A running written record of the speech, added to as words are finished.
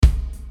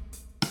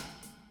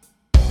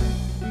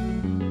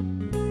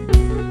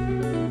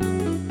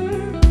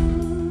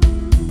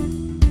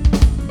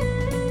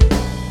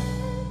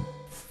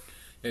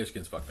Your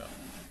skin's fucked up.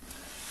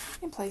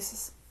 In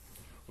places.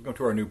 Welcome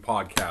to our new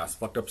podcast,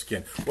 Fucked Up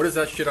Skin. What is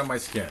that shit on my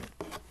skin?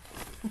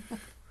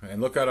 And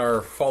look at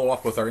our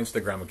follow-up with our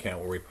Instagram account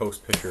where we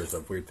post pictures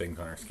of weird things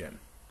on our skin.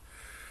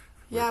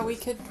 Yeah, we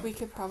could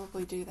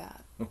probably do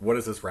that. What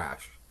is this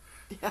rash?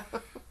 Yeah.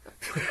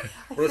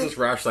 What is this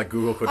rash that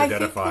Google could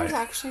identify? I think there's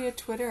actually a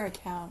Twitter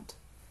account.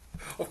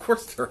 Of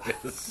course there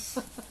is.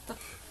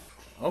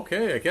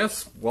 Okay, I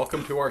guess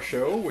welcome to our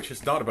show, which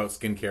is not about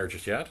skincare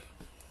just yet.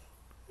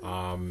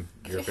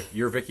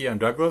 You're Vicky, I'm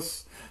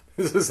Douglas.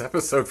 This is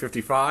episode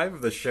 55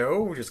 of the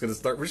show. We're just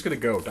gonna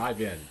go dive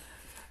in.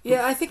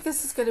 Yeah, I think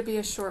this is going to be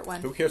a short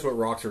one. Who cares what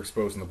rocks are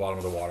exposed in the bottom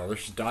of the water?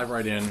 Let's just dive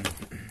right in.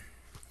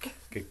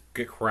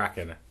 Get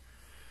cracking.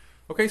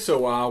 Okay, so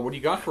what do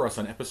you got for us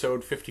on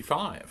episode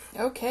 55?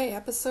 Okay,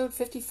 episode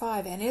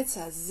 55, and it's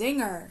a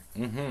zinger.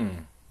 Mm-hmm.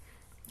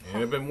 Yeah,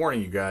 I've been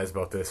warning you guys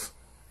about this.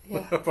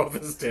 Yeah. About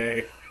this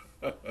day.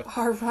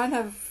 Our run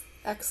of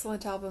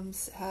excellent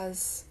albums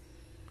has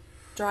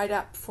dried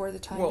up for the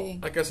time being.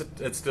 I guess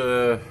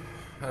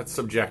that's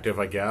subjective,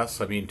 I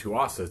guess. I mean, to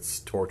us, it's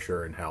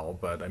torture and hell.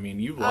 But I mean,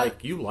 you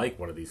like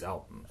one of these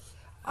albums,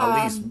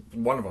 at least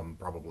one of them,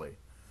 probably.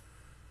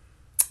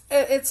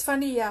 It's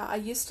funny, yeah. I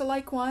used to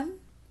like one.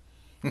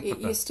 It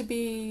used to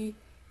be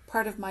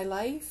part of my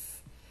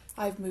life.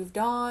 I've moved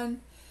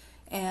on,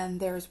 and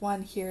there's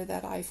one here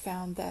that I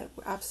found that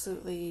I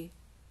absolutely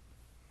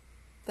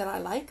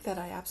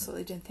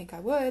didn't think I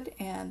would,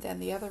 and then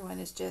the other one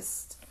is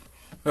just.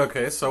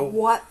 Okay, so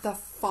what the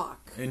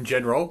fuck? In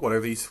general, what are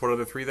the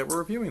three that we're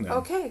reviewing then?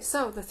 Okay,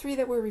 so the three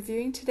that we're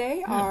reviewing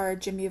today are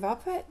Jimmy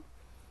Buffett.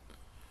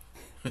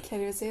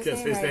 Can't even say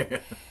his name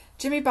right.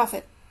 Jimmy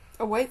Buffett,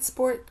 a white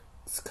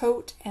sports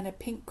coat and a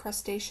pink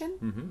crustacean.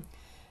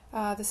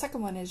 Mm-hmm. The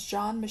second one is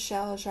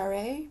Jean-Michel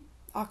Jarre,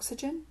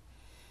 Oxygen.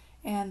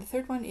 And the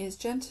third one is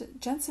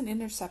Jensen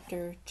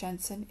Interceptor,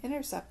 Jensen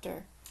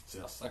Interceptor.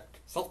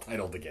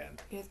 Self-titled again.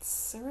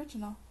 It's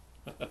original.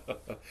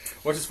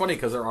 Which is funny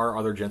because there are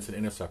other Jensen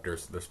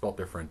Interceptors. They're spelled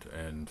different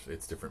and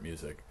it's different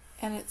music.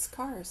 And it's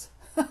cars.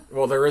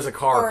 Well, there is a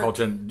car called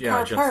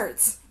car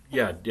parts.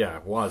 Yeah,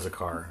 it was a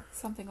car.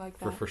 Something like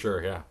that. For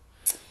sure, yeah.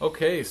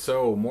 Okay,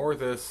 so more of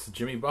this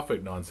Jimmy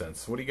Buffett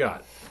nonsense. What do you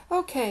got?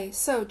 Okay,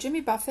 so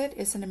Jimmy Buffett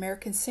is an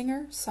American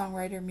singer,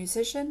 songwriter,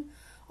 musician,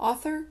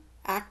 author,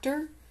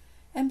 actor,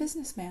 and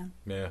businessman.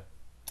 Yeah.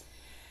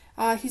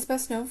 He's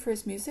best known for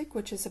his music,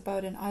 which is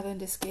about an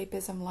island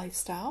escapism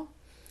lifestyle.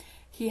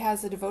 He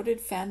has a devoted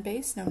fan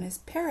base known as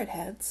Parrot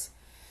Heads.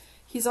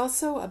 He's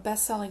also a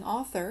best-selling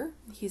author.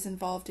 He's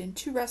involved in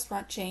 2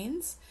 restaurant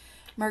chains,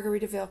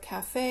 Margaritaville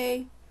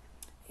Cafe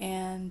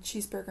and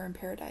Cheeseburger in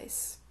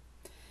Paradise.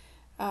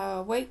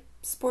 White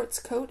Sports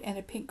Coat and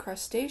a Pink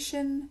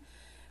Crustacean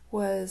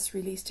was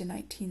released in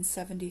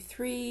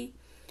 1973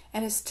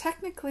 and is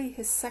technically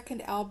his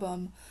second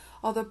album,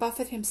 although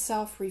Buffett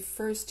himself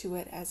refers to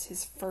it as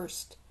his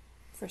first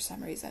for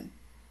some reason.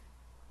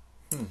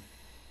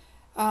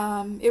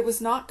 It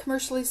was not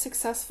commercially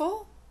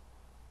successful.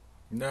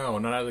 No,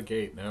 not out of the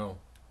gate, no.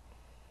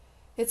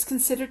 It's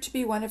considered to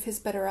be one of his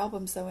better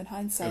albums, though, in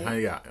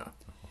hindsight. Yeah.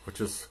 Which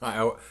is,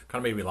 kind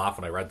of made me laugh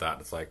when I read that.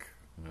 It's like,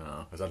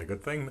 is that a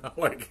good thing?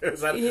 Like,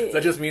 does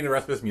that just mean the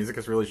rest of his music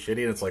is really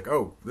shitty? And it's like,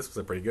 oh, this was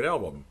a pretty good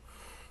album.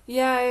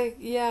 Yeah.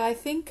 I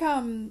think,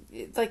 I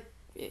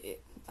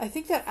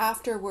think that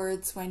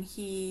afterwards, when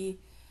he,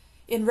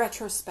 in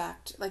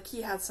retrospect, like,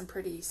 he had some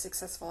pretty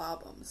successful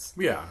albums.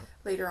 Yeah.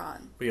 Later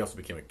on. But he also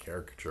became a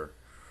caricature.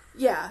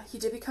 Yeah, he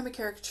did become a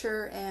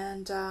caricature,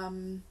 and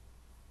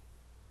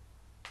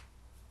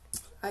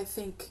I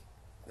think,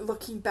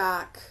 looking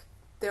back,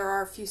 there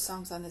are a few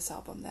songs on this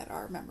album that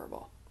are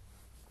memorable.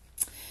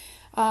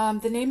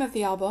 The name of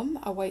the album,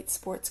 A White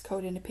Sports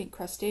Coat and a Pink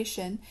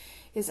Crustacean,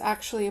 is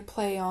actually a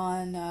play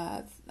on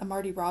a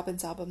Marty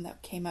Robbins album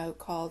that came out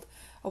called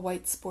A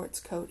White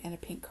Sports Coat and a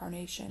Pink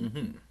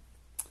Carnation.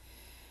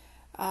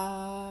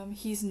 Mm-hmm.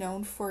 He's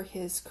known for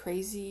his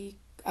crazy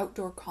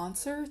outdoor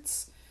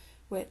concerts,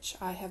 which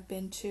I have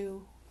been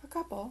to a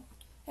couple.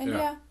 And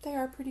yeah they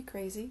are pretty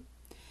crazy.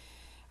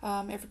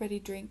 Everybody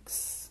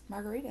drinks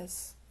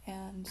margaritas,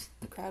 and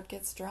the crowd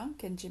gets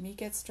drunk, and Jimmy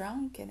gets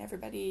drunk, and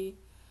everybody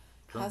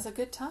has a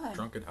good time.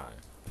 Drunk and high.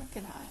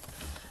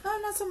 Oh,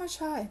 not so much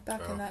high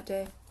back in that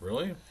day.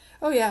 Really?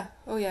 Oh yeah.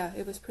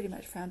 It was pretty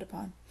much frowned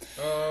upon.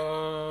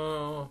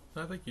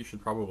 I think you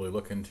should probably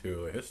look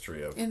into a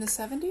history of... In the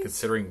 70s?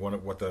 Considering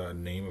what the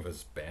name of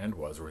his band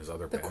was, or his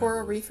other band. The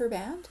Coral Reefer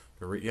Band?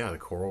 The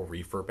Coral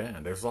Reefer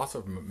Band. There's lots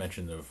of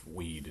mention of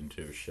weed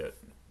into shit.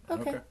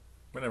 Okay.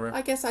 Whatever.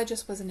 I guess I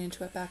just wasn't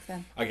into it back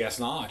then. I guess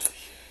not.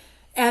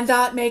 And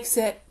that makes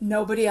it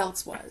nobody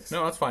else was.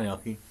 No, that's fine,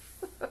 Elkie.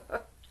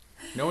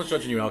 No one's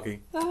judging you, Elkie.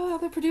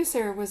 The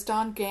producer was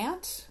Don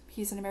Gant.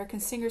 He's an American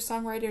singer,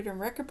 songwriter, and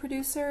record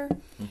producer.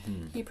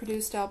 Mm-hmm. He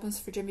produced albums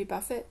for Jimmy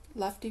Buffett,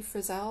 Lefty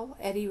Frizzell,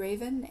 Eddie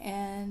Raven,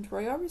 and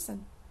Roy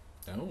Orbison.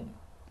 Oh.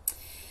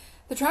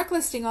 The track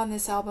listing on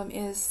this album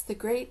is The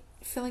Great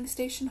Filling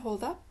Station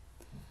Hold Up,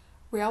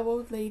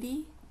 Railroad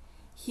Lady,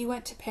 He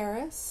Went to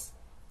Paris,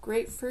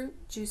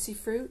 Grapefruit, Juicy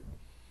Fruit,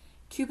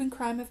 Cuban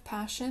Crime of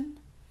Passion,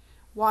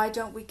 Why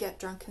Don't We Get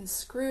Drunk and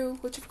Screw,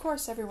 which of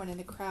course everyone in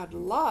the crowd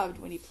loved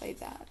when he played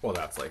that. Well,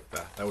 that's like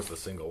that. That was the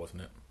single,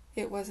 wasn't it?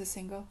 It was a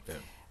single.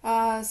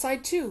 Yeah.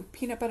 Side 2,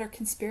 Peanut Butter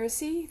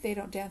Conspiracy, They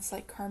Don't Dance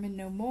Like Carmen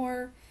No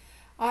More,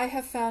 I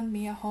Have Found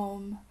Me a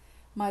Home,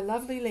 My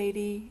Lovely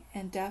Lady,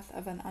 and Death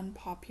of an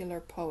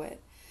Unpopular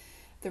Poet.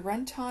 The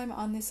runtime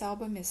on this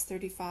album is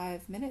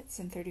 35 minutes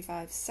and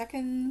 35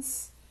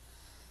 seconds.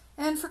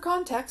 And for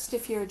context,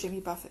 if you're a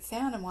Jimmy Buffett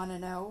fan and want to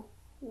know,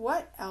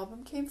 what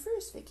album came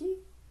first, Vicky?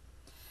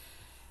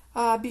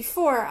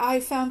 Before, I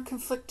found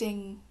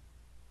conflicting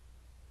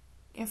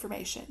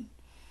information.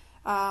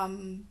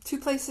 2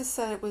 places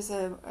said it was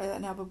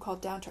an album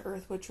called Down to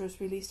Earth, which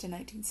was released in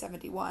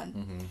 1971.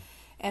 Mm-hmm.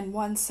 And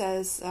one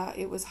says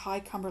it was High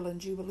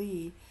Cumberland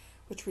Jubilee,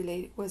 which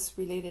was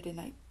related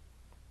in...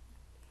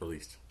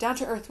 Released. Down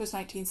to Earth was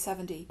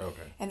 1970.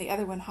 Okay. And the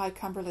other one, High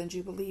Cumberland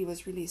Jubilee,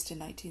 was released in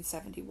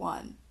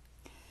 1971.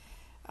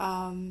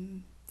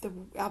 The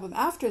album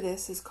after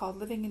this is called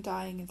Living and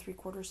Dying in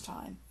 3/4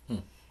 Time.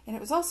 And it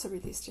was also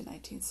released in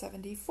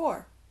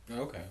 1974.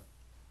 Okay.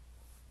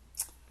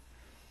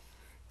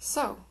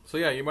 So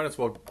yeah, you might as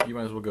well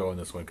go on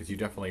this one because you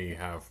definitely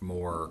have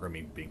more. I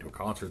mean, being to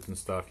concerts and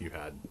stuff, you've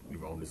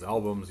owned his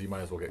albums. You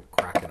might as well get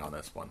cracking on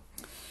this one.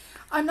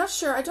 I'm not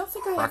sure. I don't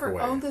think I Crack ever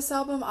away. owned this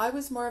album. I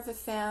was more of a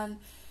fan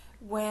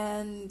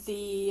when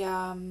the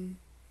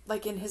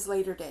like in his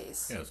later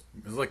days. Yeah,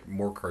 it's like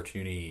more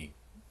cartoony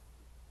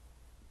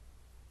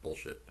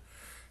bullshit.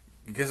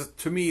 Because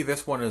to me,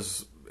 this one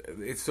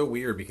it's so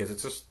weird because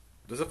it's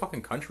a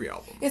fucking country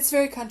album. It's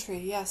very country,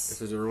 yes.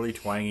 This is a really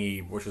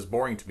twangy, which is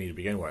boring to me to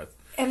begin with.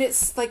 And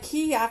it's like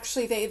he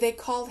actually they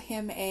called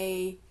him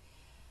a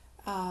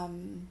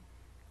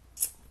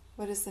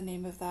what is the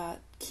name of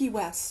that? Key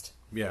West.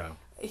 Yeah.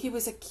 He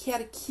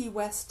had a Key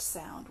West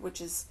sound,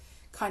 which is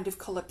kind of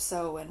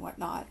calypso and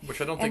whatnot.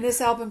 Which I don't and think... this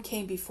album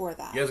came before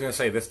that. Yeah, I was going to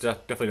say, this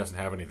definitely doesn't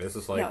have any of this.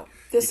 It's like... No,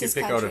 this you is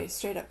can pick country,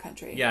 straight up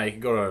country. Yeah, you can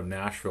go to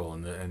Nashville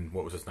and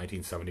what was this,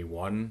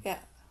 1971? Yeah.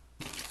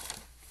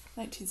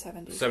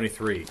 1970.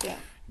 73. Yeah.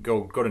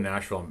 Go to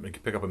Nashville and you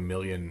can pick up a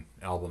million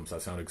albums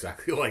that sound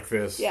exactly like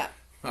this. Yeah.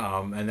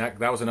 And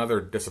that was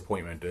another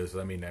disappointment.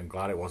 I'm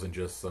glad it wasn't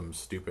just some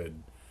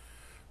stupid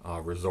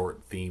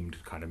resort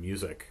themed kind of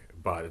music,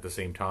 but at the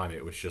same time,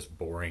 it was just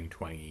boring,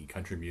 twangy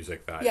country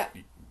music that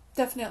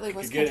definitely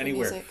was you could get country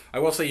anywhere. music. I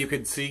will say you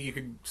could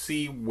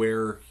see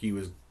where he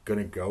was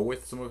gonna go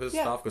with some of his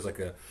stuff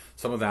because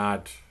some of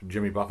that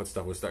Jimmy Buffett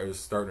stuff was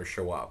starting to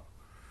show up.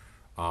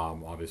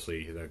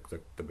 Obviously,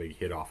 the big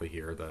hit off of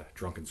here, the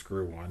Drunken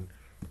Screw one,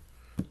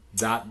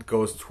 that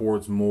goes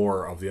towards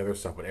more of the other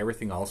stuff, but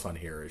everything else on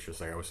here is just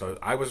like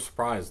I was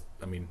surprised.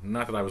 I mean,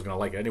 not that I was gonna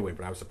like it anyway,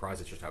 but I was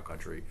surprised it's just how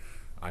country.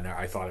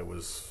 I thought it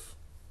was,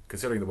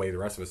 considering the way the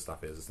rest of his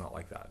stuff is, it's not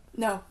like that.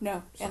 No,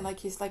 so. And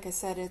like I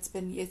said,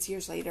 it's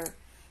years later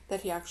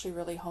that he actually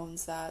really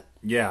hones that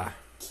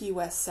Key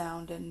West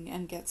sound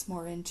and gets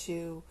more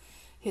into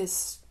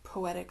his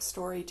poetic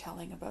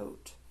storytelling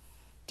about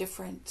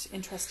different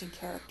interesting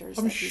characters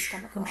he's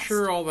come across. I'm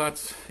sure all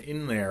that's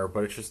in there,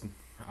 but it's just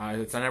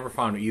I never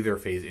found either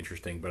phase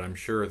interesting. But I'm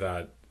sure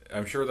that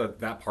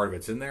part of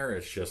it's in there.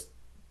 It's just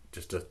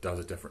does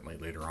it differently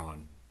later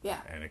on. Yeah,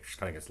 and it just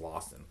kind of gets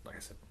lost in, like I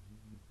said,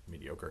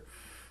 mediocre.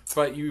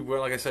 But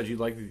like I said, you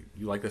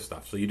like this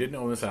stuff. So you didn't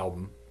own this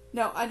album.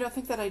 No, I don't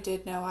think that I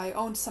did. No, I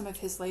owned some of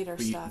his later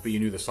stuff. But you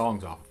knew the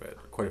songs off of it,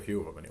 quite a few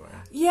of them anyway.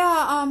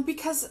 Yeah,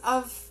 because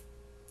of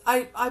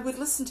I would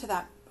listen to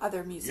that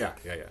other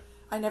music. Yeah.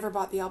 I never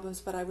bought the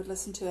albums, but I would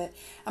listen to it.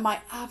 And my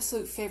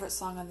absolute favorite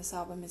song on this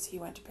album is "He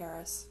Went to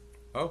Paris."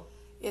 Oh,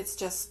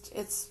 it's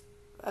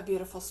a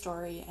beautiful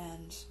story,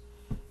 and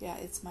yeah,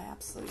 it's my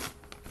absolute.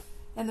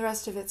 And the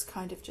rest of it's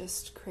kind of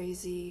just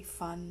crazy,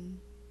 fun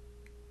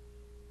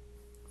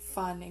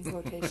in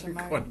quotation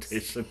marks.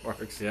 Quotation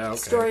marks, yeah, okay.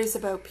 Stories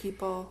about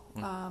people.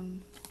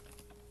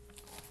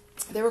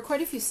 There were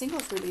quite a few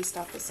singles released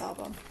off this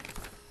album.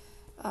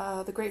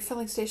 The Great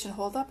Filling Station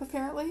Hold Up,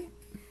 apparently.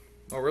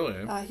 Oh, really?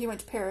 He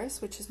Went to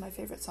Paris, which is my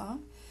favorite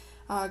song.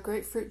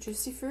 Grapefruit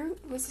Juicy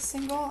Fruit was a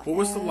single. What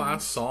was the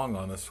last song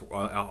on this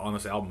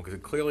album? Because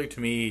clearly, to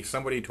me,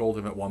 somebody told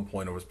him at one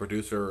point, or his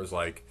producer was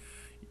like,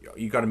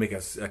 you got to make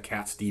a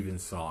Cat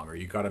Stevens song, or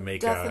you got to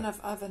make Death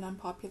of an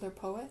Unpopular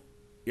Poet.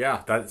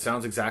 Yeah, that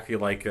sounds exactly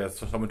like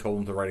someone told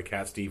him to write a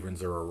Cat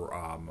Stevens or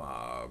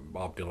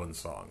Bob Dylan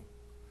song,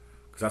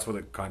 because that's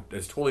what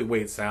it's totally the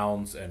way it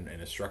sounds and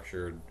is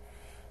structured,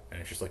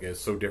 and it's just like it's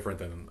so different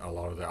than a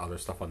lot of the other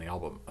stuff on the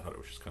album. I thought it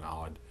was just kind of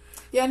odd.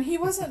 Yeah, and he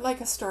wasn't like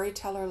a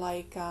storyteller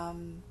like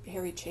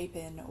Harry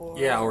Chapin or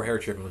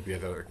Harry Chapin would be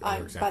another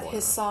example. But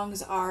his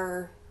songs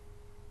are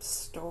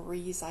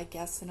stories, I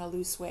guess, in a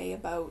loose way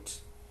about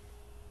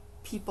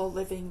people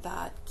living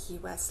that Key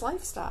West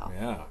lifestyle.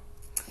 Yeah.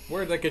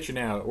 Where did that get you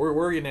now? Where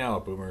are you now,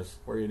 boomers?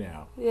 Where are you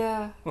now?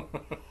 Yeah.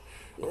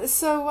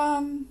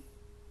 So,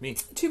 me.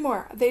 2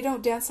 more. They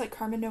Don't Dance Like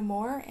Carmen No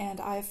More and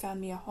I Have Found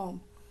Me a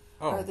Home.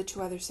 are the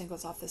 2 other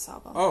singles off this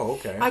album. Oh,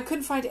 okay. I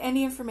couldn't find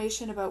any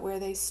information about where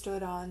they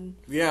stood on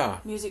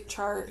music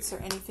charts or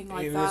anything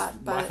like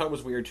that. But I thought it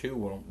was weird too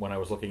when I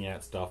was looking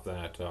at stuff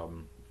that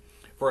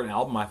for an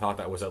album I thought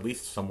that was at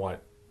least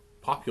somewhat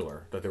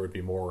popular, that there would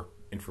be more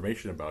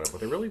information about it, but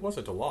there really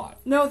wasn't a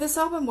lot. No, this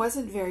album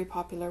wasn't very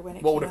popular when it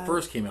came out. When it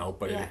first came out,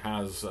 but it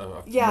has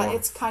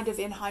it's kind of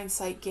in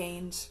hindsight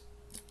gained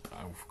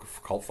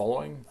cult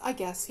following. I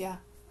guess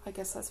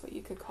that's what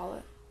you could call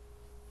it.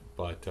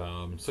 But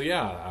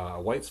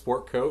white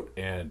sport coat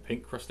and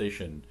pink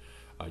crustacean.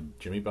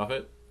 Jimmy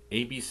Buffett,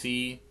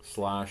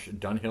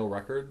 ABC/Dunhill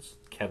Records,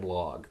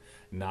 Kedlog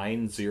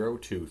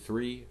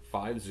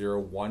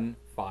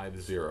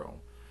 9023505150.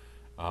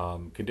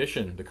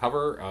 Condition: the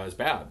cover is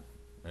bad.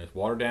 It's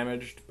water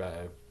damaged,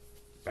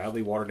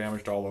 badly water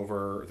damaged all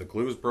over. The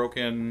glue is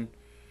broken.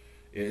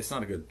 It's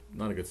not a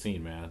good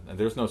scene, man. And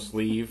there's no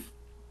sleeve.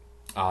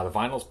 The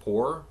vinyl's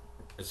poor.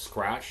 It's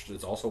scratched.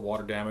 It's also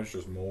water damaged.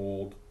 There's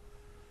mold.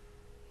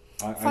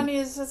 Funny,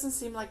 it doesn't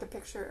seem like a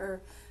picture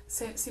or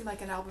seem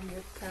like an album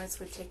your parents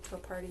would take to a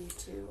party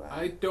to.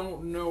 I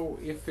don't know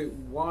if it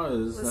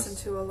was listen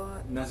to a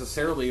lot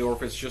necessarily, or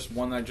if it's just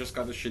one that just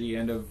got the shitty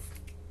end of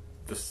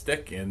the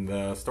stick in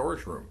the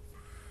storage room.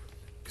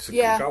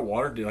 It got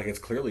water, like it's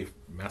clearly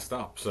messed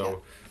up.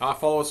 So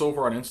follow us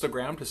over on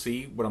Instagram to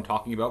see what I'm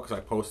talking about, because I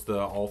post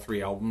all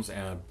 3 albums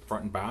and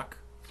front and back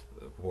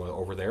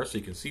over there, so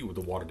you can see with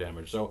the water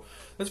damage. So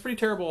that's pretty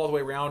terrible all the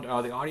way around.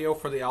 The audio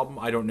for the album,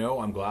 I don't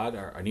know. I'm glad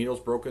our needle's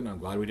broken. I'm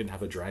glad we didn't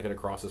have to drag it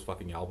across this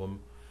fucking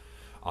album.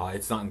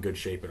 It's not in good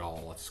shape at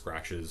all. Lots of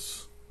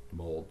scratches,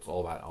 molds,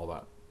 all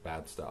that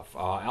bad stuff.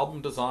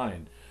 Album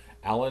design,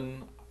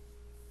 Alan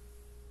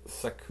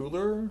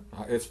Secular.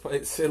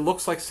 It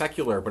looks like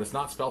secular, but it's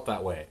not spelt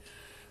that way.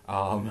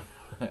 And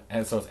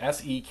so it's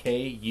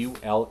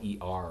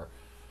Sekuler.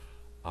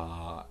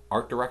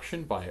 Art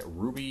direction by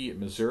Ruby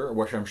Mazur,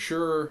 which I'm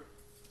sure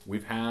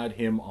we've had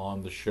him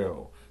on the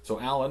show. So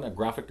Alan, a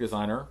graphic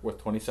designer with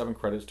 27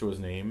 credits to his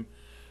name,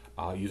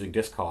 using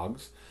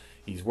Discogs.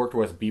 He's worked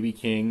with B.B.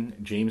 King,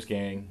 James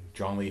Gang,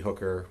 John Lee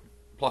Hooker,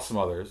 plus some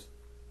others.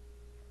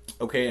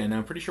 Okay, and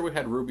I'm pretty sure we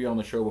had Ruby on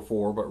the show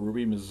before, but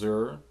Ruby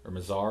Mazur, or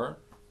Mazar,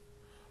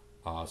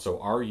 so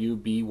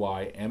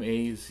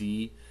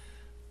RUBYMAZ,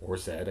 or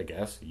Z, I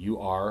guess,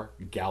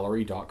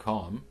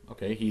 urgallery.com.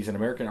 Okay, he's an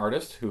American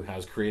artist who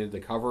has created the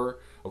cover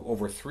of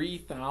over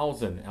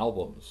 3,000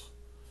 albums.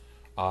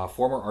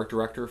 Former art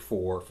director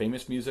for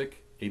Famous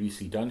Music,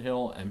 ABC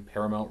Dunhill, and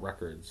Paramount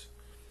Records.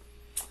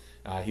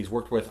 He's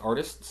worked with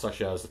artists such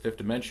as The Fifth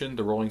Dimension,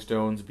 The Rolling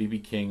Stones, B.B.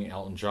 King,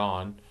 Elton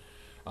John.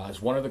 Is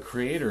one of the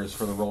creators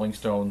for the Rolling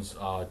Stones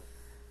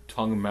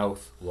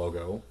tongue-mouth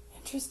logo.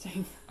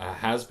 Interesting.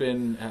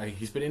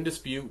 He's been in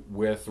dispute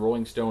with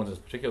Rolling Stones, in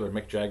particular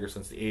Mick Jagger,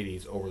 since the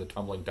 80s over the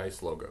tumbling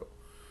dice logo.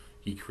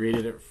 He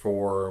created it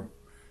for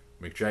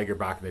Mick Jagger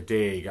back in the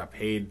day. He got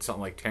paid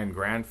something like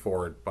 $10,000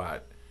 for it,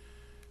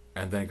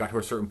 and then it got to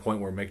a certain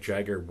point where Mick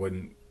Jagger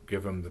wouldn't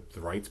give him the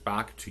rights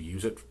back to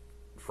use it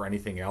for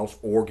anything else,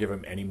 or give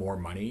him any more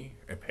money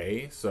and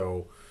pay.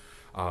 So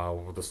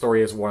the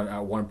story is, at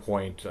one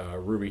point,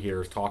 Ruby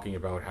here is talking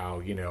about how,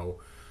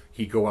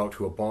 he'd go out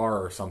to a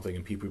bar or something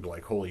and people would be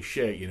like, holy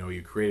shit,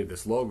 you created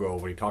this logo.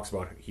 When he talks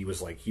about he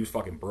was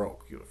fucking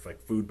broke, like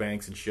food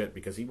banks and shit,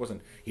 because he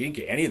didn't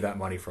get any of that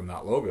money from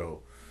that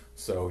logo.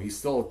 So he's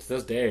still, to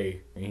this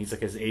day, he's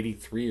like his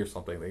 83 or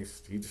something,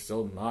 he's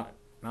still not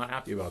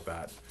happy about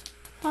that.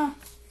 Huh.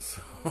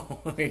 So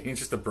he's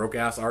just a broke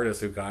ass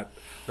artist who got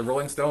the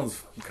Rolling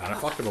Stones kind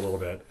of fucked him a little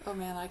bit. Oh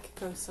man, I could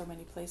go so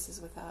many places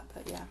with that,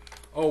 but yeah.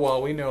 Oh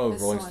well, we know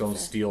It's Rolling so Stones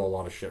unfair. steal a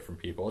lot of shit from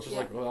people. It's just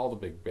like all the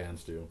big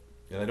bands do.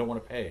 Yeah, they don't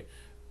want to pay.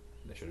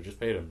 They should have just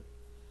paid him.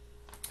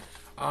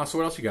 So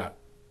what else you got?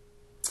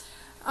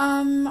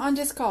 On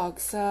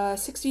Discogs,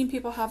 16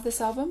 people have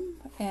this album,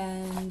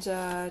 and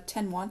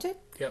 10 want it.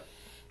 Yep.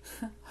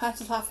 I had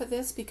to laugh at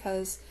this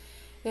because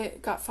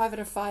it got 5 out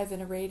of 5 in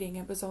a rating.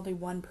 It was only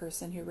one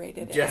person who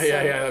rated it. Yeah, So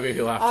that made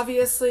me laugh.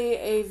 obviously,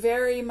 a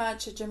very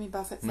much a Jimmy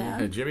Buffett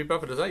fan. Jimmy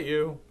Buffett, is that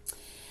you?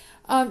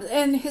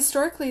 And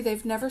historically,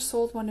 they've never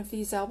sold one of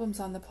these albums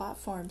on the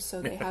platform,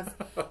 so they have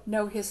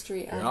no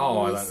history of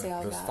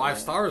resale. There's 5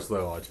 stars,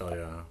 though, I tell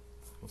you.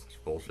 That's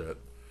such bullshit.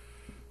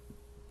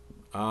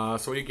 So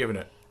what are you giving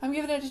it? I'm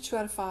giving it a 2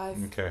 out of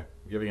 5. Okay,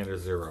 I'm giving it a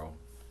 0.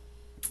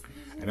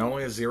 And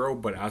only a 0,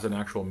 but as an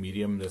actual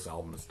medium, this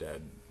album is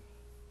dead.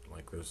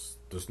 Like,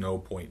 there's no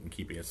point in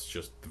keeping it. It's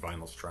just the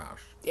vinyl's trash.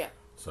 Yeah.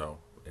 So,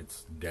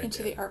 it's dead.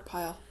 Into the art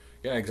pile.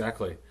 Yeah,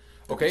 exactly.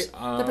 Okay.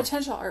 The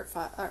potential art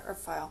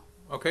file.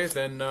 Okay,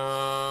 then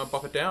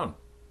buff it down.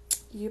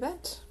 You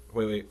bet.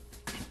 Wait.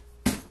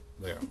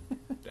 There.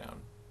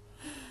 Down.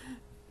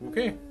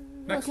 Okay.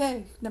 Next.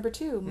 Okay, number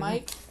 2,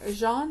 Mike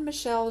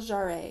Jean-Michel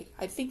Jarre.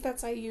 I think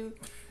that's how you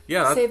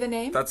Yeah, say the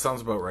name. That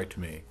sounds about right to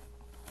me.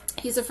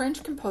 He's a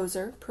French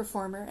composer,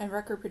 performer, and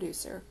record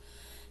producer.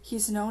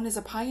 He's known as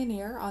a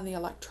pioneer on the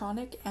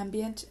electronic,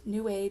 ambient,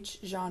 new age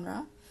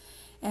genre,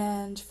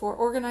 and for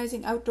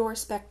organizing outdoor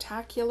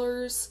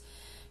spectaculars,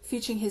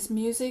 featuring his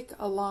music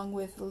along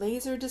with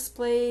laser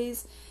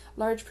displays,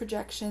 large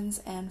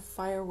projections, and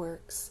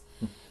fireworks.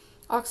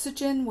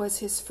 Oxygen was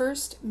his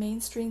first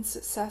mainstream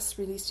success,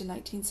 released in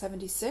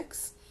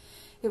 1976.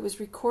 It was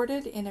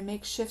recorded in a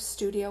makeshift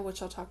studio,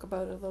 which I'll talk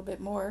about a little bit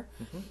more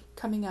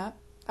coming up,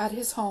 at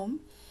his home,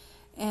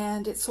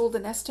 and it sold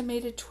an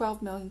estimated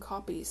 12 million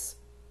copies.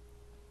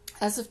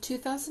 As of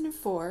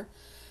 2004,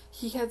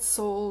 he had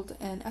sold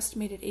an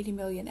estimated 80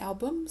 million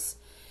albums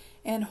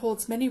and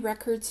holds many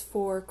records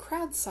for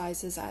crowd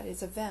sizes at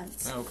his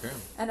events. Okay.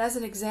 And as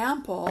an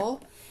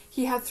example,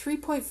 he had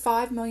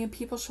 3.5 million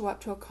people show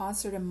up to a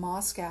concert in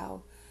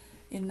Moscow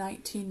in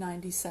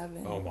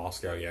 1997. Oh,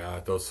 Moscow, yeah.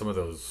 Some of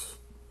those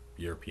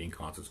European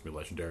concerts can be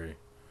legendary.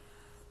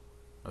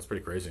 That's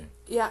pretty crazy.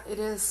 Yeah, it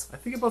is. I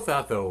think about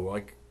that though,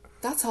 like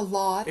That's a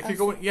lot. if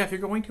you're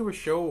going to a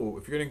show,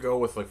 if you're going to go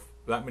with like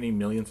that many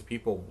millions of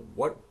people,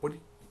 what do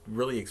you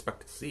really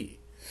expect to see?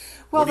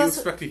 Well, what do you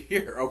expect to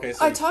hear? Okay,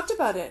 so I talked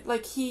about it.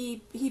 Like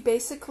he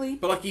basically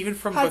but like even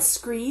from had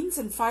screens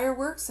and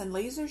fireworks and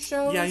laser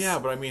shows. yeah,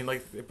 but I mean,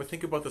 like, but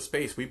think about the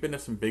space. We've been to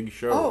some big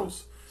shows.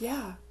 Oh,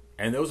 yeah.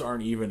 And those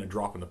aren't even a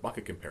drop in the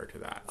bucket compared to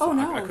that. So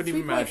no, I couldn't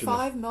even imagine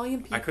 3.5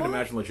 million people. I couldn't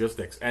imagine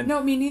logistics. And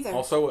no, me neither.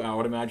 Also, I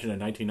would imagine in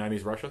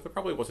 1990s Russia, there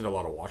probably wasn't a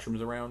lot of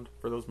washrooms around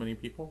for those many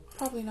people.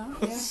 Probably not.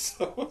 Yeah.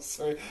 So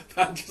sorry,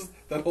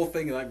 that whole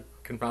thing that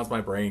confounds my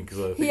brain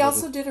because he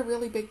also did a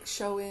really big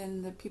show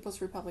in the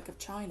People's Republic of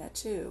China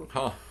too.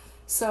 Huh.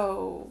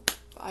 So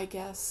I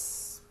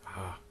guess.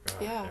 God,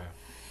 yeah.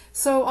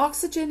 So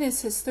Oxygen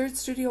is his third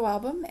studio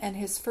album and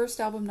his first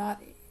album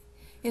not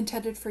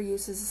intended for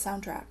use as a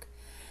soundtrack.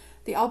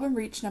 The album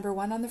reached number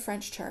 1 on the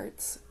French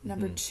charts,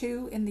 number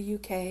 2 in the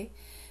UK,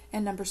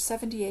 and number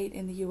 78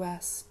 in the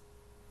US.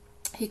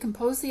 He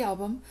composed the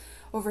album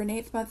over an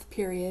 8-month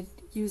period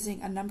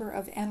using a number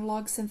of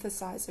analog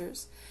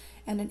synthesizers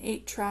and an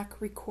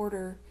 8-track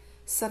recorder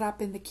set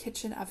up in the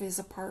kitchen of his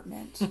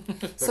apartment.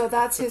 So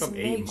that's his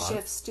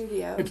makeshift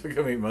studio. It took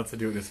him 8 months to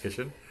do it in his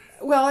kitchen?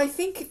 Well, I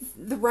think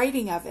the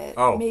writing of it,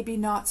 maybe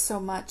not so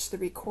much the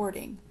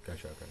recording.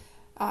 Gotcha,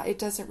 okay. It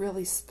doesn't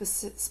really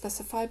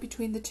specify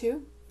between the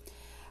two.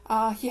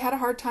 He had a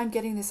hard time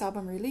getting this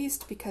album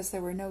released because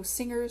there were no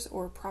singers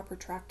or proper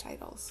track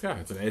titles.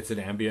 Yeah, it's an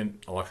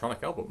ambient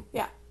electronic album.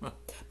 Yeah.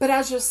 But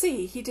as you'll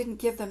see, he didn't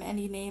give them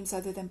any names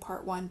other than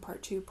Part 1,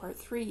 Part 2, Part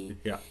 3.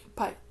 Yeah.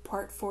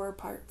 Part 4,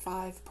 Part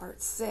 5,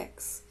 Part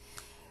 6.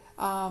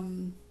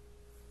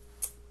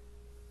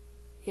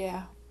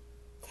 Yeah.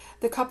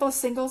 The couple of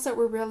singles that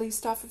were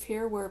released off of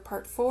here were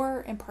Part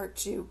 4 and Part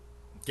 2.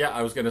 Yeah,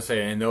 I was going to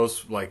say, and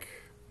those, like...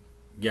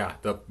 Yeah,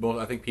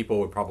 I think people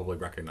would probably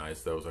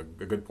recognize those. A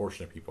good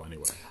portion of people,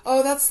 anyway.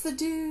 Oh, that's the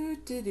do.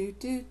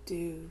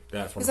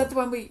 That's one. Is that the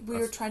one we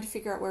were trying to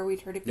figure out where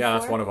we'd heard it before? Yeah,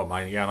 that's one of them.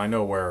 And I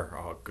know where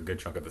a good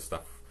chunk of this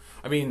stuff.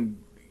 I mean,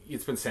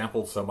 it's been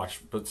sampled so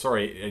much. But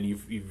sorry, and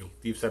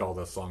you've said all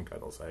the song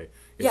titles.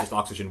 It's just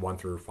Oxygen 1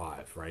 through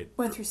 5, right?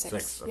 1 through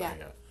 6. Okay,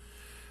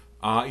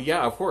 yeah.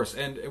 Yeah, of course.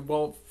 And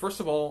well, first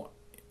of all,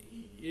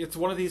 it's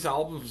one of these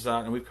albums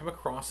that, and we've come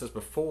across this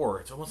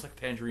before, it's almost like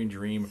Tangerine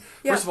Dream.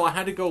 Yeah. First of all, I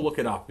had to go look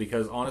it up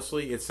because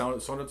honestly, it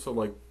sounded so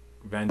like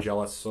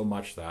Vangelis so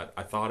much that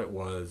I thought it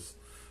was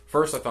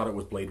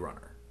Blade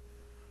Runner.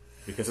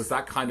 Because it's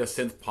that kind of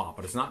synth pop,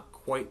 but it's not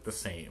quite the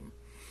same.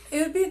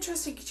 It would be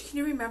interesting. Can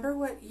you remember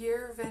what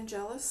year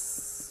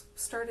Vangelis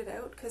started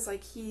out? Because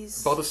like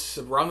he's...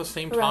 around the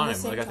same time. I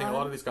think a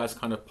lot of these guys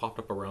kind of popped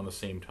up around the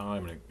same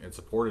time, and it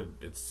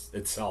supported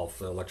itself,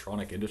 the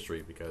electronic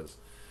industry, because...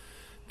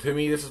 To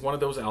me, this is one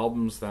of those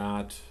albums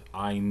that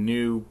I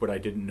knew, but I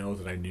didn't know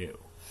that I knew.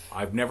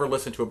 I've never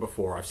listened to it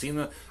before. I've seen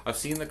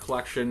the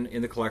collection.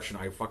 In the collection,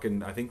 I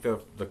think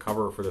the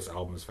cover for this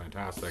album is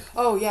fantastic.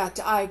 Oh yeah,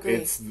 I agree.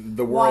 It's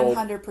the world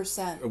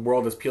 100%. The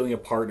world is peeling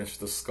apart, and it's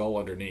just a skull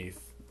underneath.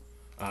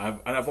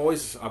 I've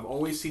always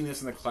seen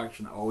this in the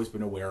collection. I've always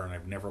been aware, and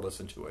I've never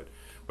listened to it.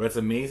 But it's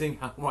amazing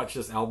how much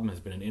this album has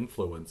been an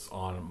influence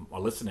on my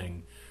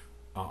listening.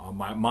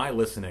 My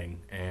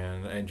listening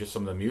and just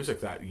some of the music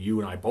that you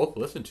and I both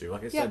listened to.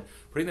 Like I said,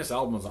 putting this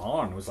album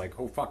on was like,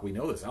 oh fuck, we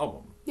know this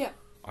album. Yeah.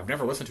 I've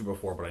never listened to it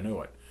before, but I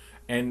know it.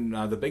 And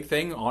the big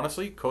thing,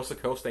 honestly, Coast to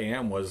Coast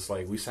AM was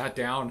like, we sat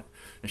down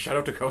and shout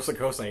out to Coast to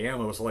Coast AM.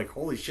 It was like,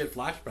 holy shit,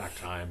 flashback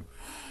time.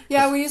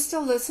 Yeah, we used to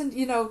listen,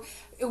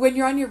 when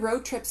you're on your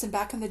road trips and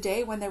back in the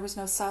day when there was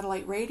no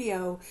satellite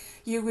radio,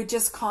 you would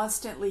just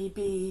constantly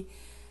be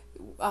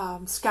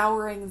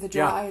scouring the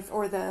drive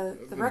or the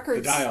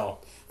records.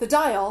 The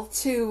dial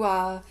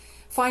to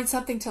find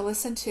something to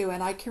listen to.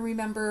 And I can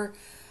remember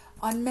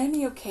on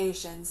many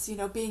occasions,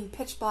 being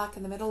pitch black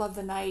in the middle of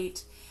the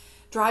night,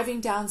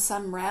 driving down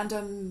some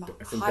random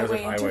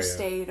highway,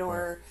 interstate,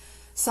 or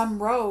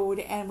some road,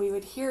 and we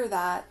would hear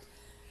that.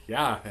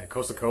 Yeah,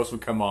 Coast to Coast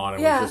would come on,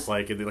 and it was just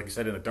like you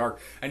said, in the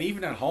dark. And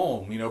even at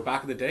home,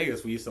 back in the day,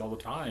 as we used to all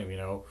the time,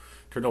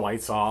 turn the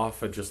lights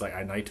off and just like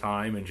at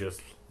nighttime and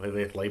just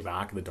lay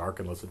back in the dark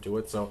and listen to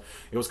it. So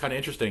it was kind of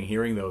interesting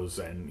hearing those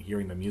and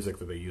hearing the music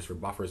that they used for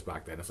buffers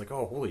back then. It's like,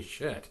 oh, holy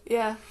shit.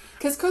 Yeah,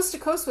 because Coast to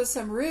Coast was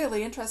some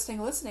really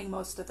interesting listening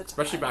most of the time.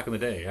 Especially back in the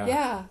day, yeah.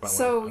 Yeah,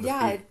 so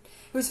yeah, it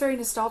was very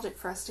nostalgic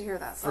for us to hear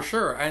that song. For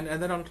sure. And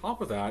then on top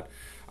of that,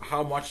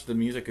 how much the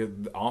music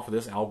off of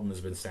this album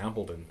has been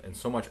sampled and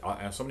so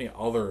many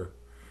other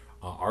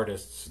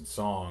artists and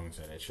songs,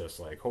 and it's just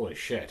like, holy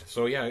shit.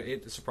 So yeah,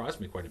 it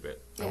surprised me quite a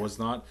bit. Yeah.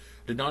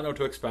 Did not know what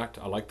to expect.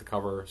 I liked the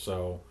cover,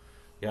 so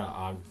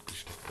yeah,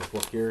 just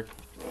look here.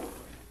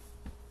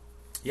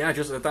 Yeah,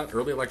 just at that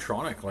early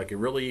electronic, like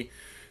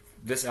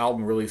this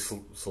album really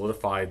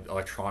solidified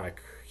electronic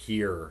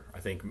here, I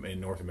think, in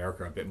North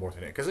America a bit more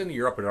than it, because in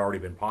Europe it had already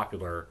been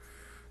popular.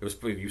 It was,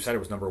 you said it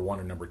was number 1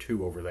 and number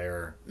 2 over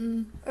there.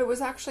 It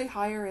was actually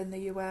higher in the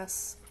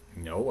U.S.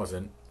 No, it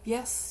wasn't.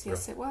 Yes,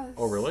 it was.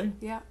 Oh, really?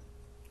 Yeah.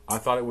 I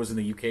thought it was in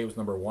the UK. It was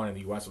number 1. In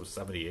the US, it was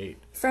 78.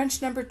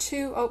 French number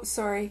 2. Oh,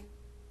 sorry.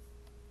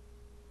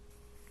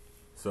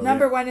 So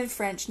number 1 in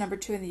French, number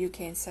 2 in the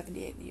UK, and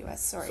 78 in the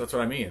US. Sorry. So that's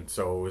what I mean.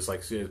 So it was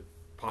like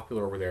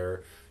popular over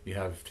there. You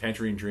have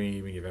Tangerine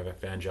Dream. You have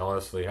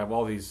Evangelis. So you have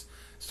all these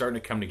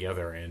starting to come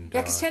together. And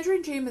yeah, because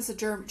Tangerine Dream is a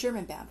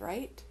German band,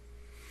 right?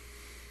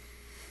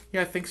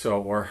 Yeah, I think so,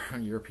 or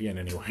European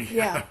anyway.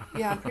 yeah,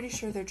 I'm pretty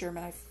sure they're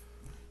German. I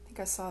think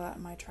I saw that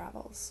in my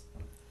travels.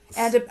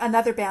 And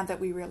another band that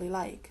we really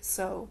like.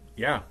 So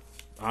yeah,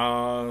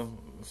 so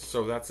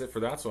that's it for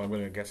that. So I'm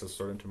going to guess it's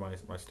sort into my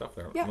stuff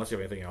there. Yeah. Unless you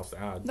have anything else to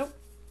add. Nope.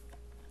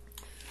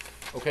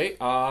 Okay,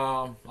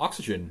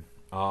 Oxygen.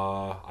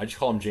 I just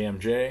call him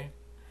JMJ.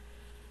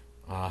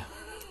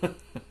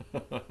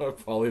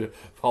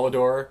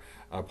 Polydor.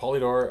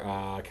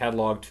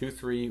 Catalog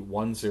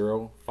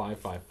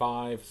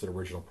 2310555. It's an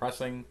original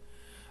pressing.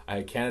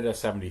 Canada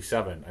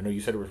 77. I know you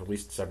said it was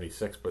released in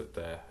 76, but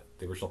the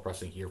original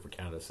pressing here for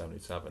Canada is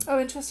 77. Oh,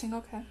 interesting.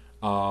 Okay.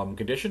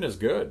 Condition is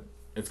good.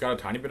 It's got a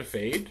tiny bit of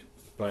fade,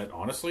 but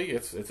honestly,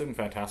 it's in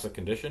fantastic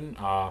condition.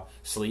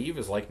 Sleeve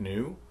is like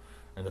new,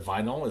 and the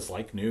vinyl is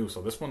like new.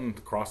 So this one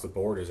across the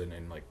board is in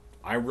like.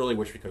 I really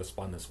wish we could have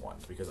spun this one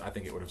because I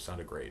think it would have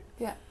sounded great.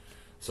 Yeah.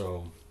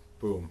 So,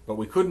 boom. But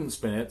we couldn't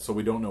spin it, so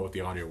we don't know what the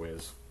audio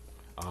is.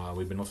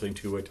 We've been listening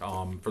to it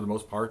for the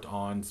most part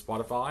on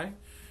Spotify,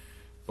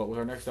 but with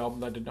our next album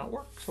that did not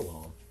work so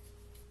well.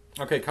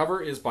 Okay,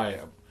 cover is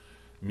by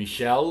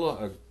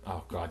Michel.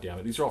 Oh god damn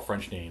it! These are all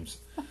French names.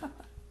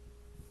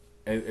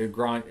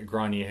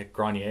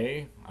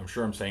 Granier. I'm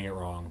sure I'm saying it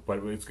wrong, but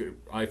it's good.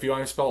 If you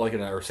want to spell it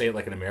like or say it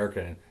like an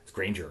American, it's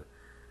Granger.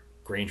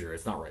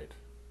 It's not right.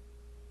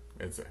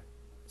 It's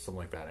something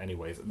like that.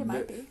 Anyways, it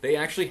might be. They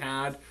actually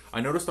had.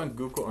 I noticed on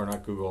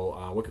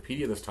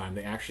Wikipedia this time.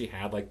 They actually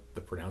had like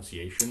the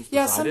pronunciations.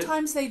 Yeah,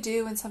 sometimes they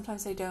do, and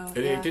sometimes they don't.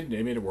 It didn't.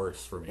 It made it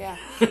worse for me. Yeah,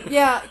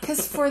 yeah,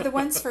 because for the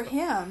ones for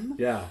him,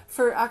 yeah,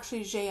 for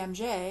actually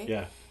JMJ,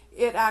 yeah,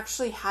 it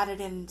actually had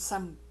it in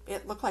some.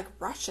 It looked like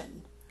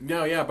Russian.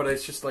 No, yeah, but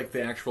it's just like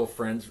the actual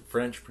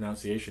French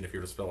pronunciation. If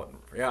you were to spell it,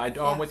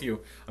 I'm with you.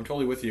 I'm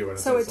totally with you. And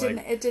so it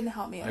didn't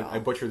help me at all. I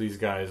butcher these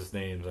guys'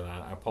 names, and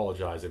I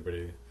apologize,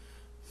 everybody.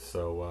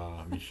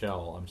 So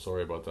Michelle, I'm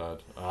sorry about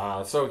that.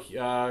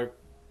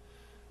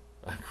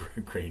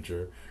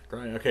 Granger.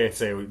 Okay,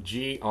 so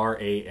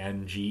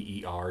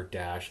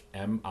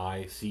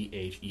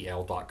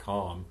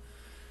GRANGER-MICHEL.com.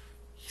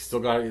 He's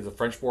he's a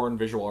French-born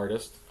visual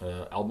artist.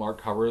 Album art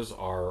covers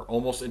are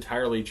almost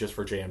entirely just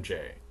for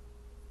JMJ.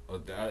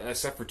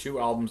 Except for 2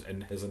 albums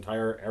and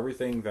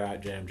everything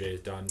that JMJ has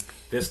done,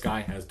 this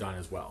guy has done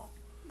as well.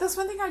 That's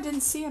one thing I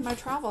didn't see in my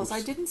travels.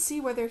 I didn't see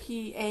whether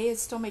he A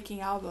is still making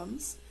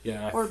albums,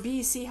 or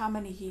B see how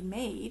many he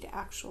made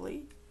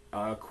actually.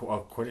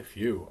 Quite a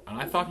few,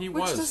 and I thought he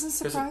was. Which doesn't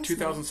surprise me.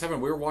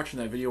 2007. We were watching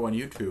that video on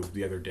YouTube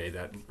the other day.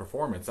 That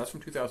performance. That's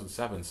from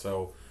 2007.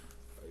 So,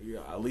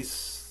 at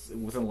least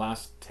within the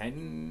last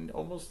 10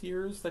 almost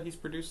years that he's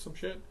produced some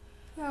shit.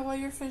 Yeah, while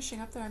you're finishing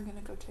up there, I'm going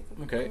to go take a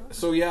look. Okay,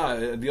 so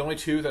yeah, the only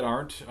 2 that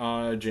aren't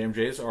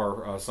JMJ's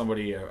are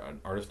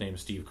an artist named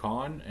Steve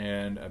Kahn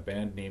and a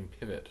band named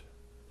Pivot.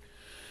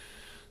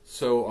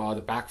 So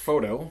the back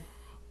photo,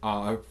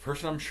 a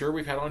person I'm sure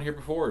we've had on here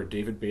before,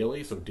 David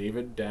Bailey. So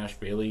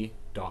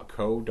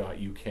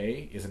david-bailey.co.uk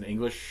is an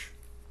English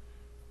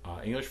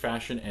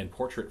fashion and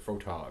portrait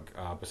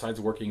photog. Besides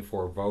working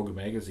for Vogue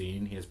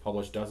magazine, he has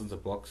published dozens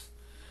of books,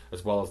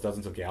 as well as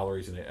dozens of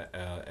galleries and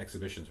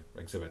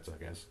exhibits, I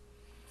guess.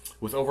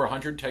 With over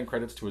 110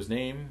 credits to his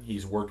name,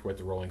 he's worked with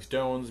the Rolling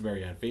Stones,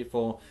 Marianne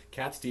Faithfull,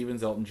 Cat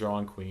Stevens, Elton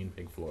John, Queen,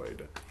 Pink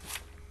Floyd.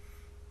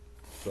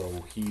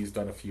 So he's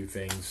done a few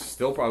things.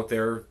 Still out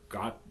there.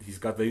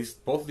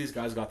 Both of these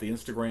guys got the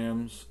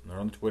Instagrams. They're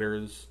on the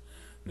Twitters.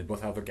 And they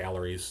both have their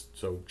galleries.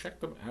 So check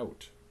them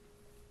out.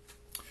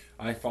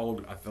 I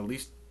followed at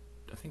least,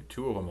 I think,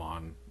 2 of them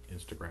on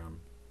Instagram.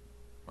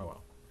 Oh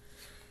well.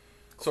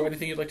 So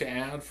anything you'd like to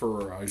add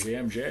for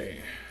JMJ?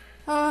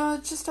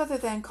 Just other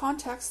than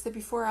context, the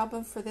before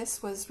album for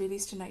this was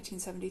released in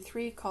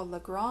 1973 called La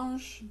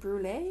Grange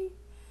Brûlée.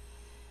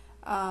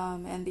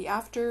 And the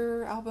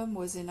After album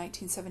was in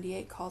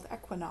 1978 called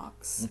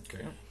Equinox.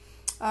 Okay.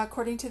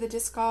 According to the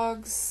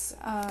Discogs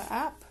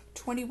app,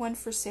 21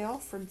 for sale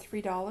from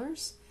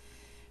 $3.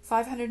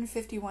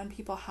 551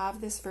 people have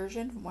this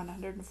version.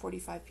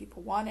 145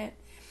 people want it.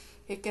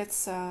 It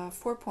gets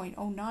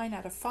 4.09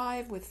 out of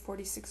 5 with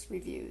 46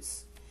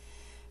 reviews.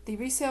 The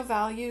resale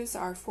values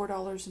are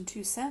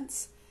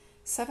 $4.02,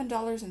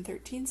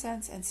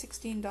 $7.13, and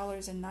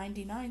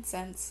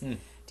 $16.99,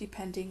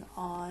 depending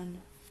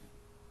on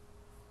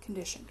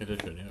condition.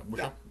 Condition, yeah.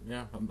 Which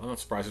I'm not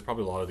surprised. There's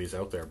probably a lot of these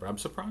out there, but I'm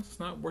surprised it's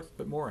not worth a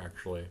bit more,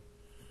 actually.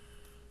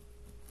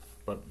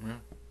 But, yeah.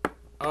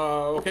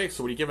 Okay,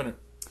 so what are you giving it?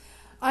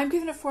 I'm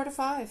giving it 4 to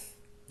 5.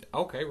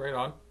 Okay, right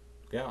on.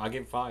 Yeah, I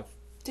gave it 5.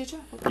 Did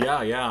you?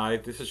 Yeah.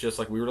 This is just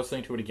like, we were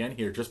listening to it again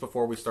here just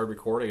before we started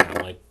recording, and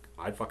I'm like,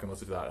 I'd fucking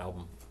listen to that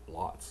album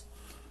lots.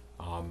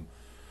 And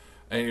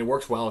it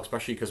works well,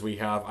 especially because we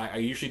have... I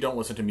usually don't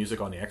listen to music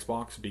on the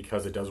Xbox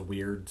because it does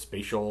weird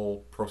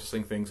spatial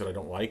processing things that I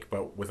don't like.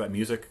 But with that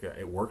music,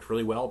 it worked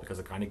really well because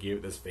it kind of gave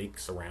it this fake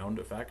surround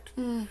effect.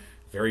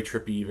 Very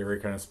trippy, very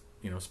kind of,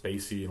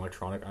 spacey and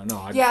electronic. I don't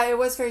know. Yeah, it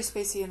was very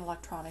spacey and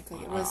electronic.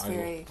 It was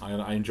very...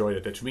 I enjoyed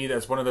it. To me,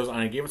 that's one of those... And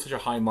I gave it such a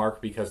high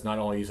mark because not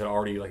only is it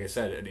already, like I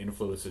said, an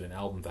influence in an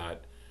album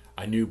that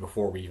I knew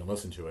before we even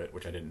listened to it,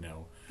 which I didn't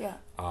know. Yeah.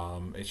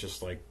 It's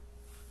just like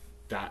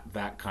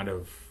that kind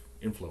of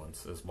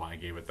influence is why I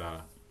gave it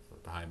the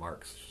high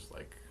marks. It's just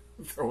like,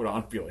 throw it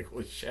on and be like,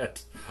 holy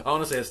shit.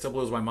 Honestly, it still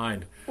blows my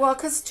mind. Well,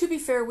 because to be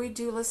fair, we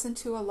do listen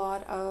to a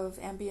lot of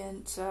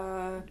ambient,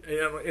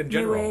 in general,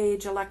 new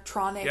age,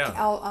 electronic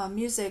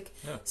music.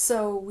 Yeah.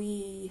 So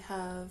we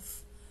have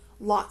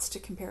lots to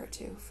compare it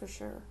to, for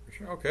sure.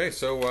 Okay,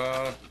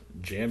 so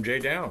Jam J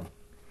down.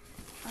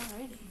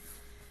 Alrighty.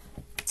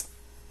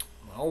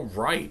 All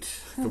right,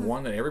 the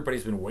one that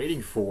everybody's been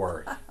waiting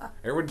for.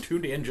 Everyone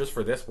tuned in just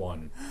for this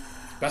one.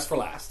 Best for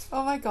last.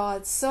 Oh my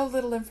God, so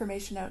little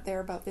information out there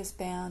about this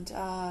band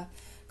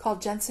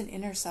called Jensen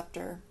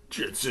Interceptor.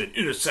 Jensen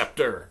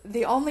Interceptor.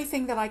 The only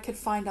thing that I could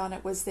find on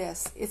it was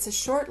this. It's a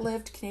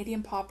short-lived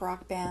Canadian pop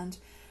rock band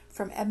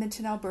from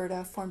Edmonton,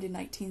 Alberta, formed in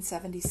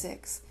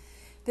 1976.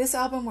 This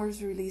album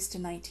was released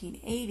in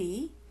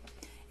 1980,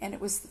 and it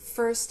was the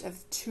first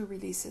of 2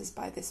 releases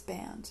by this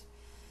band.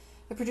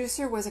 The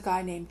producer was a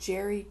guy named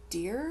Jerry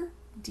Deere,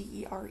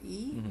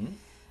 D-E-R-E.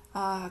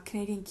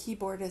 Canadian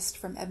keyboardist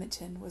from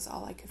Edmonton was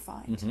all I could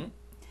find.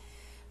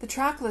 The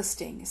track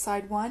listing: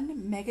 side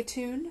 1,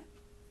 Megatune,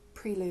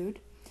 Prelude,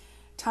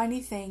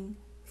 Tiny Thing,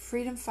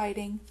 Freedom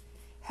Fighting,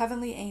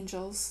 Heavenly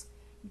Angels,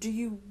 Do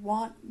You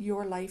Want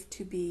Your Life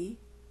to Be?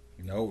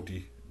 No,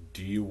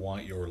 do you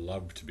want your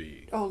love to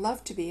be? Oh,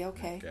 Love to Be,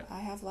 okay. I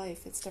have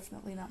life. It's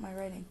definitely not my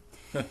writing.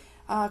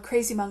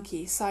 Crazy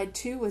Monkey. Side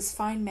 2 was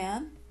Fine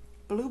Man,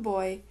 Blue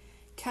Boy,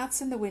 Cats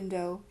in the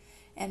Window,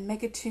 and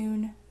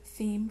Megatune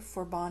theme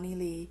for Bonnie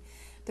Lee.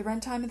 The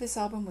runtime of this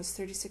album was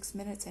 36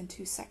 minutes and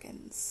 2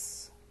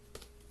 seconds.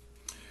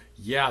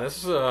 Yeah,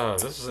 this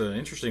is an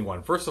interesting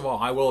one. First of all,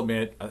 I will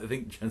admit, I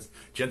think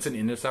Jensen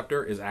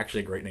Interceptor is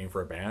actually a great name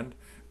for a band,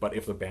 but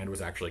if the band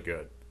was actually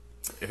good.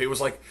 If it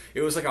was like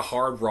a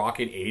hard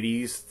rockin'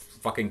 80s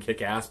fucking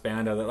kick-ass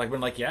band, like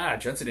been like, yeah,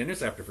 Jensen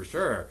Interceptor for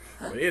sure.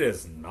 But it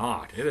is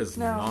not. It is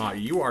not.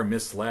 You are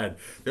misled.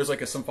 There's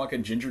like some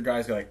fucking ginger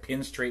guy's got like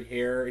pin straight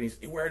hair and he's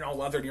wearing all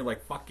leather and you're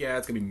like, fuck yeah,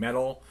 it's gonna be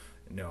metal.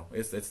 No,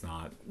 it's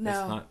not. No.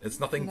 It's not. It's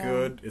nothing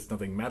good. It's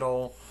nothing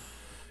metal.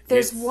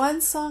 There's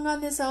one song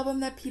on this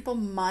album that people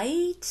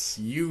might.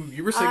 You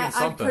were singing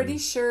something. I'm pretty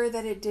sure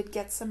that it did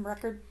get some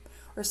record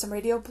or some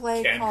radio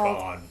play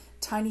called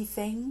Tiny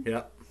Thing.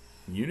 Yep.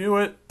 You knew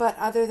it. But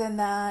other than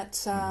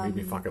that... it made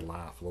me fucking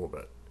laugh a little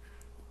bit.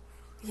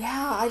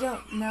 Yeah, I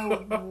don't know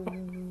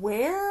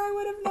where I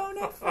would have known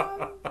it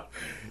from.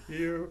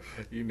 You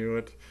knew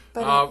it.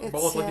 But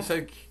well, like you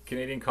said,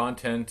 Canadian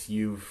content,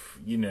 you've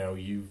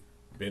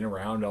been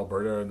around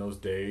Alberta in those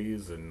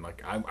days, and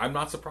like I'm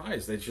not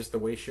surprised. It's just the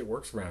way shit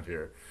works around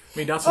here. I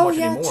mean, not so much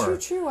anymore.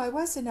 True. I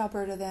was in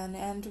Alberta then,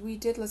 and we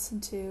did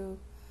listen to...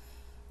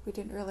 We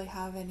didn't really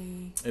have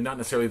any... And not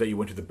necessarily that you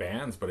went to the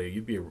bands, but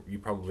you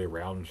probably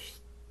around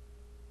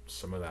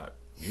some of that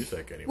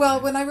music anyway.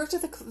 Well, when I worked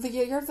at the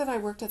year that I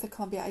worked at the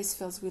Columbia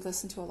Icefields, we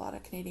listened to a lot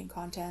of Canadian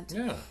content.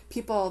 Yeah.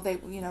 People, their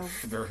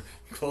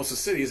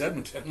closest city is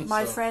Edmonton.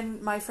 My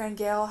friend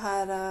Gail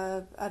had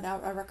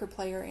a record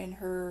player in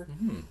her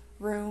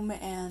room,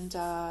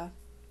 and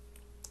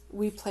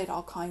we played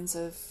all kinds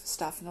of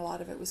stuff, and a lot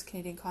of it was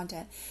Canadian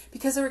content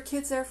because there were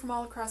kids there from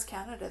all across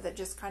Canada that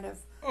just kind of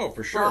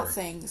for sure brought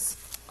things.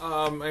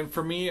 And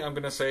for me, I'm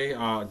gonna say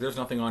there's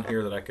nothing on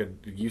here that I could.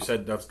 You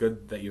said that's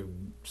good that you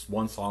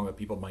one song that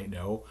people might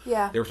know.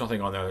 Yeah, there was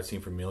nothing on there that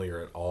seemed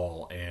familiar at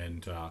all,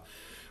 and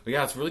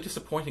yeah, it's really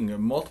disappointing.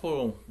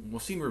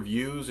 We've seen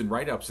reviews and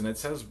write-ups, and it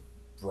says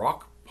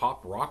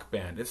pop rock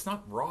band. It's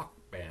not rock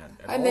band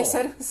at all. And they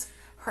said it was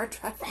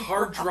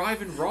hard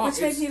driving rock.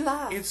 Which made me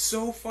laugh. It's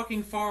so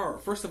fucking far.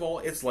 First of all,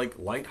 it's like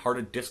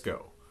lighthearted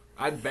disco.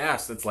 At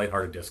best, it's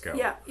lighthearted disco.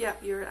 Yeah,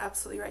 you're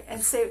absolutely right.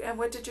 And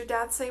what did your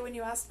dad say when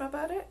you asked him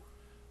about it?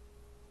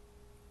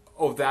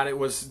 Oh, that it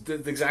was the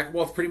exact.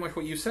 Well, pretty much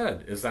what you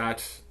said is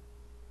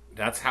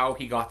that's how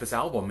he got this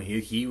album.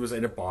 He was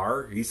in a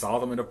bar. He saw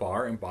them in a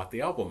bar and bought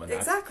the album. And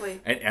Exactly.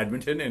 And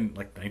Edmonton in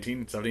like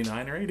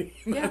 1979 or 80.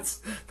 Yeah.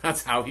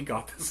 That's how he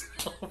got this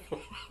album.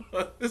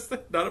 It's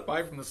not a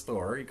buy from the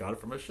store. He got it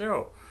from a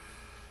show,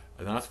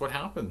 and that's what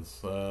happens.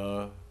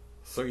 So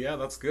yeah,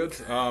 that's good.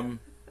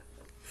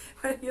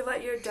 When you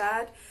let your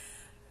dad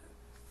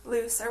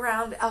loose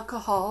around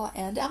alcohol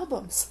and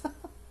albums,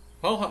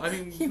 Well, I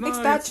mean, he makes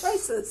bad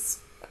choices.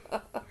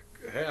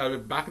 Hey, I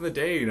mean, back in the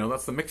day,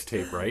 that's the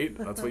mixtape, right?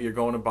 That's what you're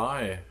going to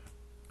buy,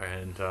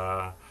 and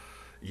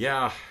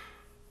yeah.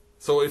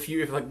 So if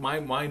like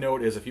my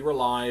note is, if you were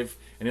live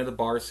and in the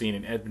bar scene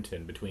in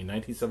Edmonton between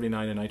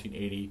 1979 and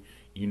 1980,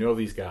 you know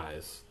these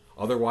guys.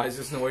 Otherwise,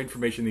 there's no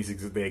information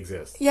they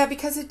exist. Yeah,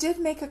 because it did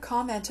make a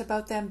comment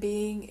about them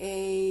being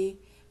a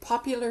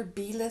popular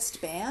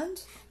B-list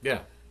band. Yeah.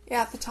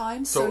 Yeah, at the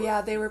time. So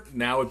yeah, they were.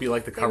 Now it'd be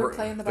like the cover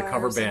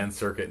bars band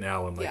circuit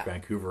now in like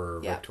Vancouver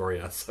or Yeah.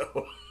 Victoria.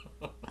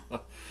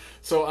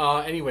 So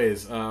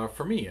anyways,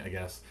 for me, I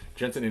guess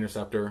Jensen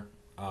Interceptor,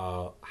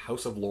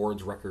 House of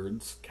Lords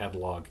Records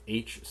catalog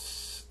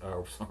HC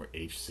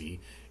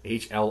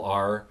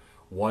HLR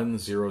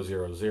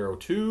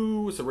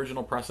 10002. It's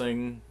original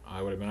pressing.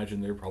 I would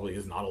imagine there probably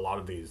is not a lot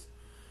of these.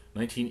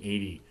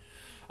 1980.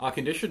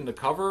 Condition: the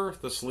cover,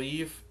 the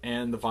sleeve,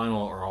 and the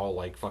vinyl are all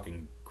like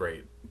fucking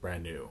great,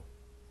 brand new.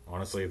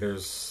 Honestly,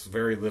 there's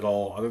very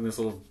little other than this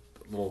little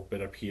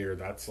bit up here.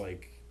 That's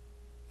like,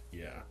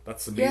 yeah,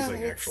 that's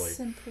amazing actually. It's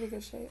in pretty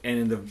good shape.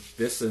 And in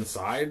this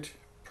inside,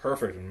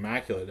 perfect,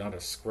 immaculate, not a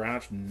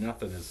scratch,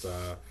 nothing. Is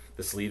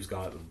the sleeves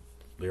got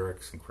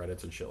lyrics and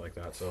credits and shit like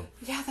that. So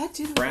yeah, that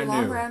dude with the brand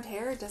long new. round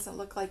hair doesn't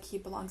look like he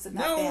belongs in that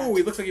No, band.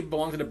 he looks like he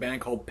belongs in a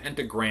band called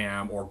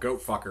Pentagram or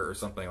Goatfucker or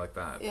something like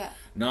that. Yeah.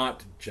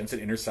 Not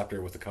Jensen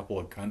Interceptor with a couple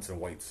of cunts in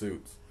white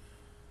suits.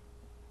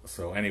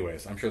 So,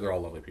 anyways, I'm sure they're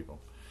all lovely people.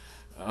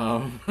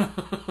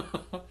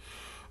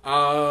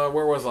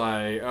 Where was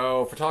I?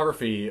 Oh,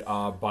 photography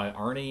by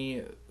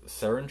Arnie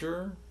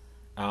Seringer.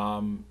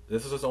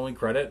 This is his only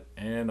credit,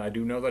 and I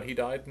do know that he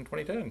died in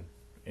 2010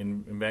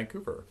 in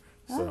Vancouver.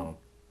 So,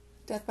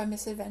 Death by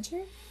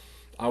Misadventure?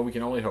 we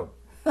can only hope.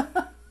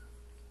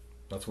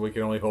 That's what we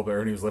can only hope that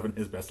Ernie was living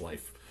his best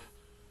life.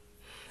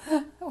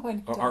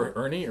 Ernie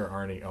or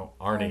Arnie? Oh,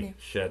 Arnie.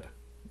 Shit.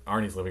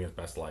 Arnie's living his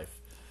best life.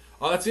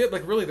 That's it.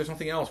 Like, really, there's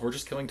nothing else. We're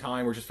just killing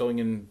time. We're just filling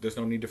in. There's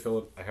no need to fill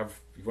it.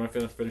 You want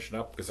to finish it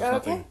up? Because there's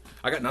nothing.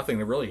 I got nothing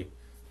to really.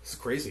 It's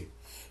crazy.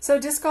 So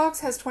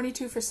Discogs has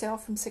 22 for sale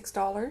from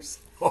 $6.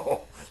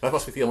 Oh, that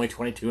must be the only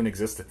 22 in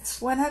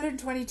existence.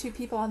 122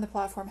 people on the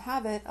platform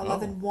have it.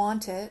 11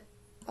 want it.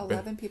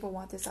 11 people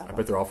want this album. I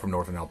bet they're all from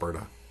Northern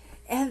Alberta.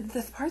 And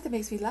the part that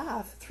makes me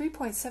laugh,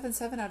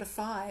 3.77 out of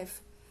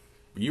 5.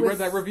 You read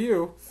that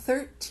review.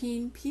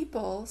 13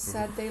 people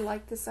said they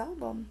liked this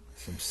album.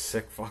 Some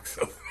sick fucks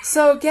out there.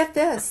 So get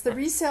this, the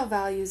resale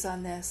values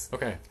on this.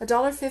 Okay.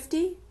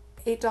 $1.50,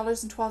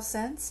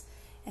 $8.12,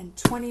 and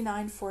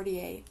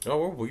 $29.48. Oh,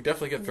 well, we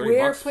definitely get 30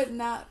 We're bucks. putting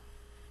that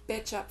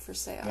bitch up for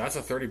sale. That's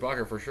a 30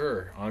 bucker for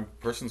sure. A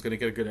person's going to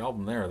get a good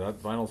album there. That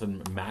vinyl's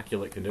in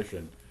immaculate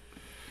condition.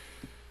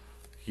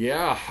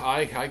 Yeah,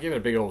 I give it a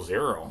big old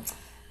 0.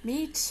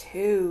 Me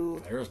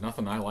too. There's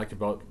nothing I liked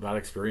about that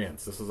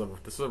experience. This is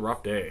a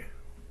rough day.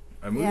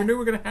 And we Yeah. knew we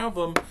were going to have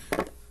them,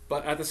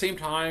 but at the same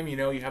time, you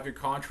have your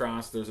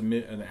contrast. There's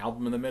an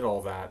album in the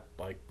middle that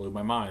like blew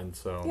my mind.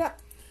 So Yeah.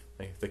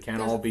 they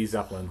can't all be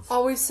Zeppelins.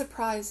 Always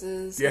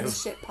surprises in the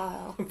Yes. shit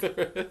pile.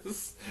 There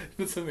is.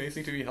 It's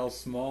amazing to me how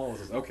small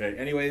this is. Okay,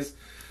 anyways,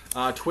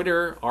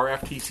 Twitter,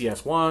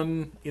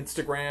 RFTCS1,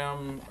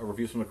 Instagram,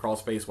 reviews from the crawl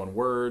space, one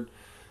word.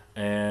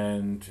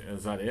 And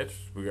is that it?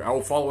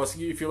 Follow us.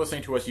 If you're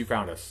listening to us, you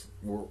found us.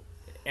 We're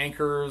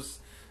Anchors,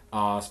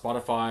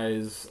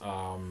 Spotify's,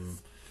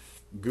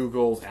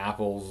 Google's,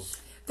 Apple's.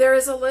 There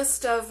is a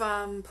list of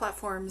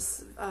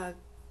platforms,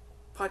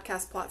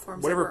 podcast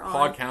platforms. Whatever that we're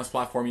on. podcast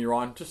platform you're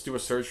on, just do a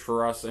search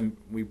for us and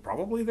we're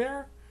probably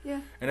there.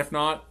 Yeah. And if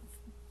not,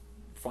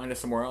 find us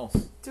somewhere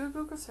else. Do a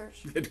Google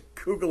search.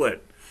 Google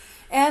it.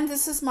 And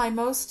this is my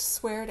most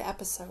sweared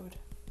episode.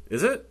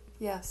 Is it?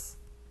 Yes.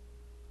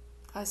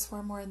 I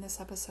swear more in this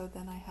episode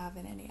than I have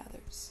in any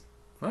others.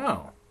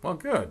 Oh, well,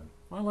 good.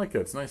 I like it.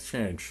 It's a nice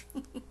change.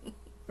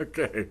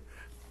 Okay.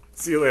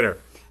 See you later.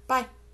 Bye.